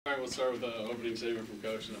All right, we'll start with the opening statement from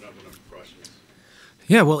Coach and then open up for questions.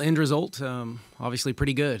 Yeah, well, end result, obviously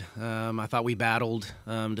pretty good. I thought we battled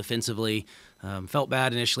defensively. Felt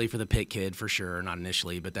bad initially for the Pitt kid, for sure. Not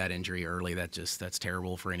initially, but that injury early, that's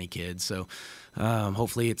terrible for any kid. So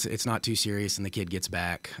hopefully it's not too serious and the kid gets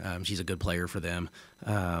back. She's a good player for them.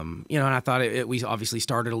 And I thought we obviously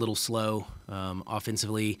started a little slow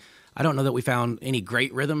offensively. I don't know that we found any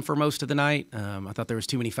great rhythm for most of the night. I thought there was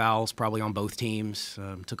too many fouls probably on both teams.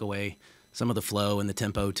 Took away some of the flow and the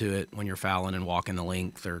tempo to it when you're fouling and walking the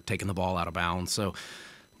length or taking the ball out of bounds. So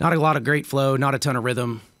not a lot of great flow, not a ton of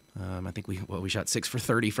rhythm. I think we shot 6 for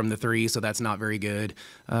 30 from the three, so that's not very good.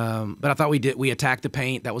 But I thought we attacked the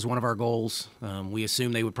paint. That was one of our goals. We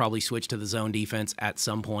assumed they would probably switch to the zone defense at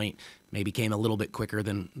some point. Maybe came a little bit quicker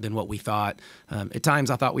than what we thought. At times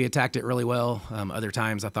I thought we attacked it really well. Other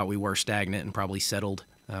times I thought we were stagnant and probably settled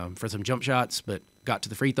for some jump shots, but got to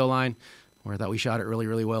the free throw line where I thought we shot it really,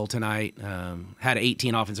 really well tonight. Had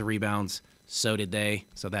 18 offensive rebounds. So did they,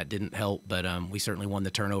 so that didn't help. But we certainly won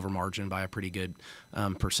the turnover margin by a pretty good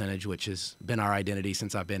percentage, which has been our identity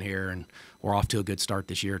since I've been here. And we're off to a good start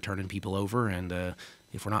this year, turning people over. And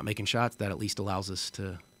if we're not making shots, that at least allows us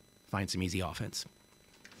to find some easy offense.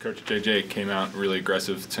 Coach JJ came out really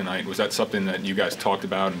aggressive tonight. Was that something that you guys talked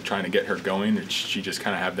about and trying to get her going? Or did she just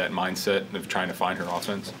kind of have that mindset of trying to find her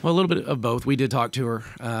offense? Well, a little bit of both. We did talk to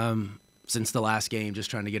her since the last game, just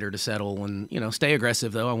trying to get her to settle and, stay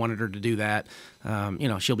aggressive, though. I wanted her to do that.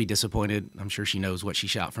 She'll be disappointed. I'm sure she knows what she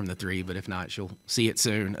shot from the three, but if not, she'll see it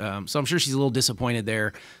soon. So I'm sure she's a little disappointed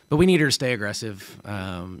there, but we need her to stay aggressive.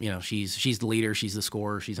 She's the leader. She's the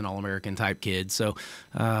scorer. She's an All-American type kid. So,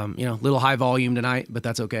 little high volume tonight, but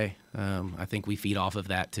that's okay. I think we feed off of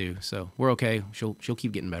that too. So we're okay. She'll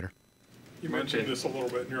keep getting better. You mentioned this a little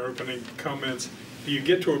bit in your opening comments. Do you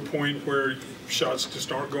get to a point where shots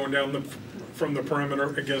just aren't going down from the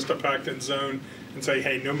perimeter against a packed-in zone and say,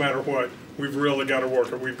 hey, no matter what, we've really got to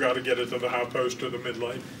work it. We've got to get it to the high post or the mid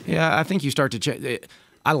lane? Yeah, I think you start to check.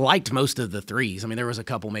 I liked most of the threes. I mean, there was a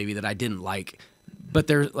couple maybe that I didn't like, but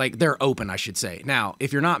they're open, I should say. Now,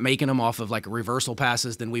 if you're not making them off of like reversal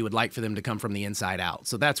passes, then we would like for them to come from the inside out.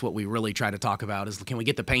 So that's what we really try to talk about is, can we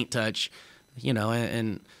get the paint touch,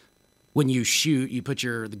 and when you shoot, you put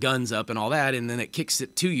the guns up and all that, and then it kicks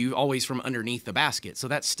it to you always from underneath the basket. So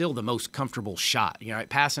that's still the most comfortable shot. Right?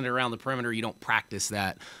 Passing it around the perimeter, you don't practice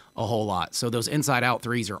that a whole lot. So those inside-out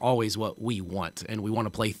threes are always what we want, and we want to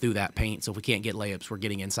play through that paint. So if we can't get layups, we're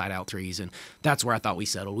getting inside-out threes, and that's where I thought we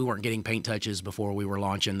settled. We weren't getting paint touches before we were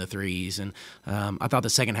launching the threes, and I thought the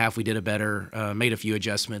second half we did a better, made a few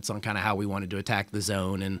adjustments on kind of how we wanted to attack the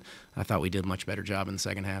zone, and I thought we did a much better job in the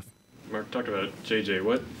second half. Mark, talk about JJ.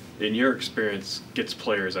 What, in your experience, gets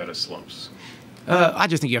players out of slumps? I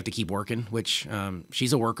just think you have to keep working, which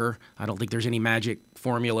she's a worker. I don't think there's any magic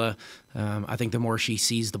formula. I think the more she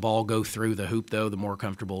sees the ball go through the hoop, though, the more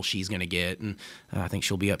comfortable she's going to get. And I think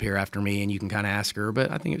she'll be up here after me, and you can kind of ask her. But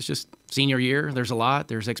I think it's just senior year. There's a lot.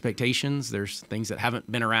 There's expectations. There's things that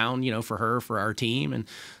haven't been around, for her, for our team. And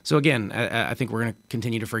so, again, I think we're going to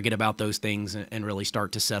continue to forget about those things and really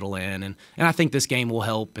start to settle in. And I think this game will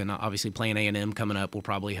help. And obviously playing A&M coming up will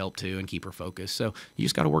probably help, too, and keep her focused. So you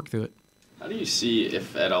just got to work through it. How do you see,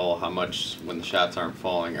 if at all, how much, when the shots aren't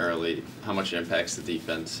falling early, how much it impacts the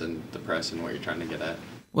defense and the press and what you're trying to get at?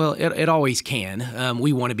 Well, it always can.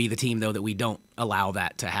 We want to be the team, though, that we don't allow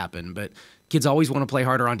that to happen. But kids always want to play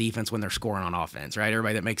harder on defense when they're scoring on offense, right?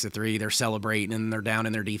 Everybody that makes a three, they're celebrating and they're down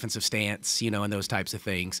in their defensive stance, and those types of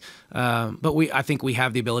things. But I think we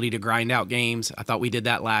have the ability to grind out games. I thought we did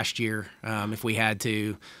that last year if we had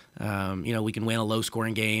to. We can win a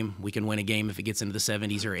low-scoring game. We can win a game if it gets into the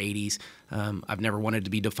 70s or 80s. I've never wanted to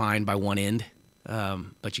be defined by one end,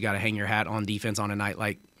 but you got to hang your hat on defense on a night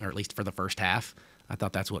or at least for the first half. I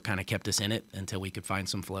thought that's what kind of kept us in it until we could find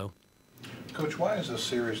some flow. Coach, why is this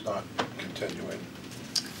series not continuing?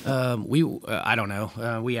 I don't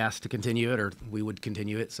know. We asked to continue it, or we would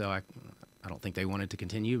continue it. So I don't think they wanted to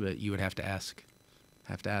continue, but you would have to ask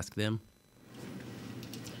them.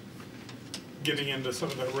 Getting into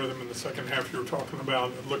some of that rhythm in the second half you were talking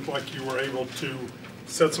about, it looked like you were able to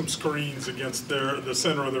set some screens against the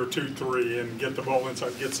center of their 2-3 and get the ball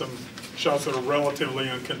inside, get some shots that are relatively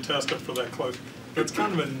uncontested for that close. That's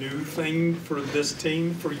kind of a new thing for this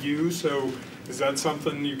team, for you. So is that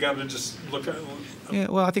something you got to just look at? Yeah,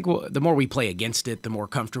 well, I think the more we play against it, the more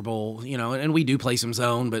comfortable, and we do play some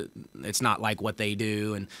zone, but it's not like what they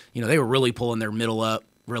do. And, they were really pulling their middle up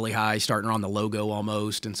really high, starting her on the logo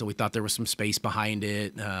almost, and so we thought there was some space behind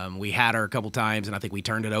it. We had her a couple times, and I think we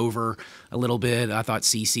turned it over a little bit. I thought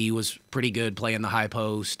CC was pretty good playing the high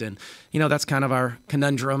post, and that's kind of our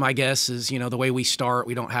conundrum, I guess, is the way we start,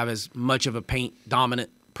 we don't have as much of a paint dominant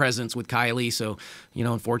presence with Kylie, so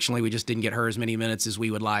unfortunately we just didn't get her as many minutes as we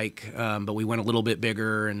would like, but we went a little bit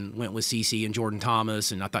bigger and went with Cece and Jordan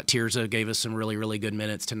Thomas, and I thought Tirza gave us some really, really good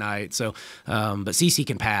minutes tonight. So but Cece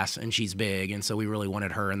can pass and she's big, and so we really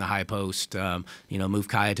wanted her in the high post, move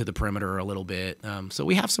Kaya to the perimeter a little bit, so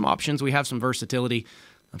we have some options, we have some versatility.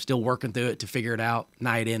 I'm still working through it to figure it out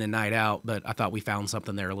night in and night out, but I thought we found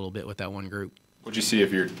something there a little bit with that one group. What'd you see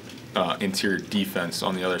of your interior defense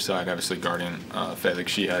on the other side, obviously guarding Faye? Like,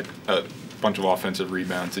 she had a bunch of offensive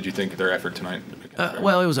rebounds. Did you think their effort tonight?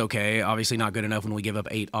 Well, it was okay. Obviously not good enough when we give up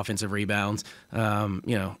 8 offensive rebounds.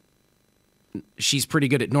 She's pretty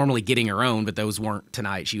good at normally getting her own, but those weren't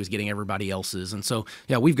tonight. She was getting everybody else's. And so,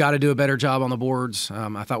 yeah, we've got to do a better job on the boards.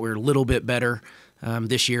 I thought we were a little bit better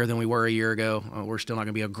this year than we were a year ago. We're still not going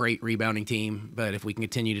to be a great rebounding team, but if we can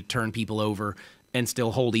continue to turn people over and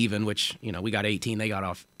still hold even, which, we got 18, they got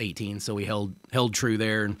off 18, so we held true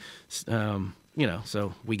there. And,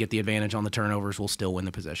 so we get the advantage on the turnovers, we'll still win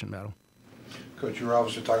the possession battle. Coach, you were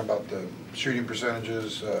obviously talking about the shooting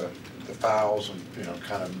percentages, the fouls, and,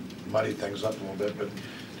 kind of muddy things up a little bit, but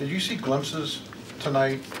did you see glimpses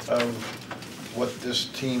tonight of what this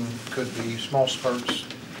team could be, small spurts?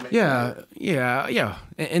 Yeah.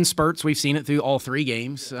 In spurts, we've seen it through all 3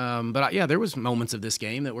 games. But there was moments of this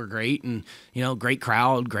game that were great, and great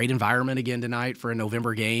crowd, great environment again tonight for a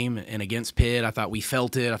November game. And against Pitt, I thought we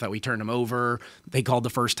felt it. I thought we turned them over. They called the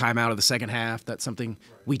first time out of the second half. That's something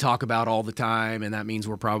we talk about all the time, and that means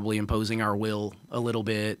we're probably imposing our will a little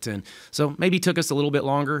bit. And so maybe took us a little bit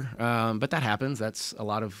longer, but that happens. That's a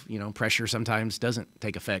lot of pressure sometimes doesn't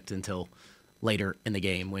take effect until later in the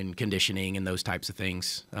game when conditioning and those types of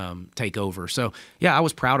things take over. So, I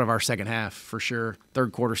was proud of our second half for sure.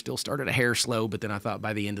 Third quarter still started a hair slow, but then I thought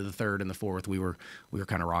by the end of the third and the fourth, we were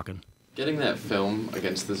kind of rocking. Getting that film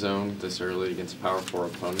against the zone this early against a Power 4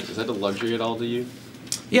 opponent, is that a luxury at all to you?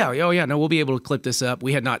 Yeah. Oh, yeah. No, we'll be able to clip this up.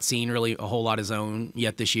 We had not seen really a whole lot of zone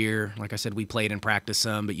yet this year. Like I said, we played and practiced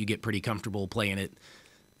some, but you get pretty comfortable playing it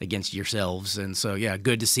against yourselves. And so,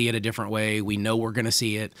 good to see it a different way. We know we're going to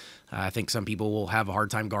see it. I think some people will have a hard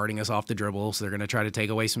time guarding us off the dribble, so they're going to try to take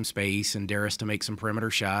away some space and dare us to make some perimeter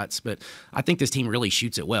shots. But I think this team really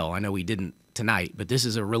shoots it well. I know we didn't tonight, but this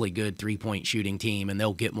is a really good 3-point shooting team, and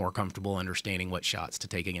they'll get more comfortable understanding what shots to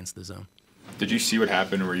take against the zone. Did you see what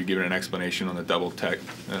happened? Were you given an explanation on the double tech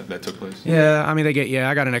that took place? Yeah, I mean,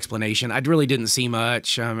 I got an explanation. I really didn't see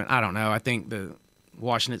much. I don't know. I think the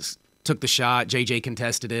Washington's took the shot. JJ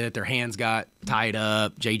contested it. Their hands got tied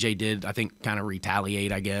up. JJ did, I think, kind of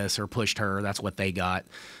retaliate, I guess, or pushed her. That's what they got.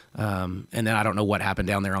 And then I don't know what happened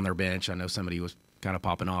down there on their bench. I know somebody was kind of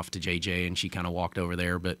popping off to JJ, and she kind of walked over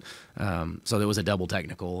there. But so there was a double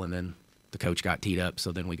technical, and then the coach got teed up.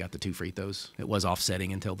 So then we got the 2 free throws. It was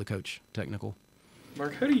offsetting until the coach technical.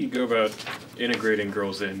 Mark, how do you go about integrating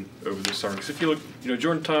girls in over the summer? Because if you look,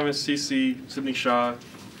 Jordan Thomas, CC, Sydney Shaw,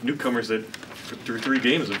 newcomers that through 3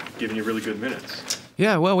 games have given you really good minutes.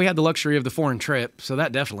 Yeah, well, we had the luxury of the foreign trip, so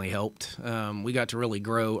that definitely helped. We got to really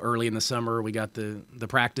grow early in the summer. We got the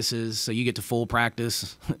practices, so you get to full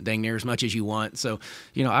practice dang near as much as you want. So,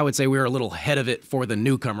 I would say we were a little ahead of it for the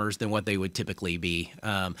newcomers than what they would typically be.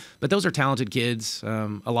 But those are talented kids.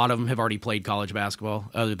 A lot of them have already played college basketball,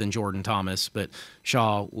 other than Jordan Thomas. But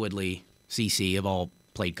Shaw, Woodley, CC have all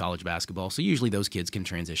played college basketball, so usually those kids can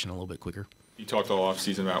transition a little bit quicker. You talked all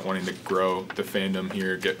offseason about wanting to grow the fandom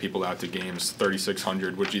here, get people out to games,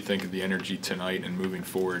 3,600. What do you think of the energy tonight and moving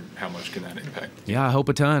forward? How much can that impact? Yeah, I hope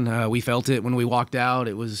a ton. We felt it when we walked out.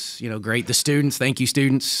 It was, great. The students, thank you,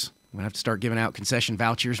 students. I'm going to have to start giving out concession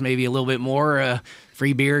vouchers maybe a little bit more,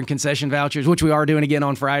 free beer and concession vouchers, which we are doing again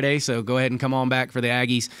on Friday, so go ahead and come on back for the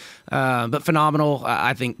Aggies. But phenomenal.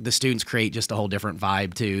 I think the students create just a whole different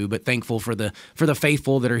vibe too, but thankful for the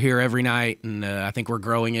faithful that are here every night, and I think we're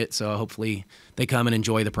growing it, so hopefully they come and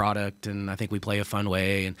enjoy the product, and I think we play a fun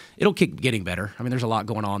way, and it'll keep getting better. I mean, there's a lot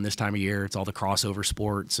going on this time of year. It's all the crossover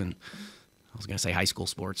sports, and I was going to say high school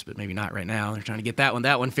sports, but maybe not right now. They're trying to get that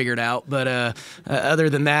one figured out. But other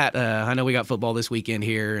than that, I know we got football this weekend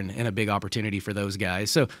here and a big opportunity for those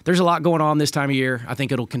guys. So there's a lot going on this time of year. I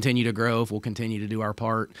think it'll continue to grow if we'll continue to do our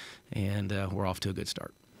part, and we're off to a good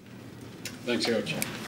start. Thanks, Coach.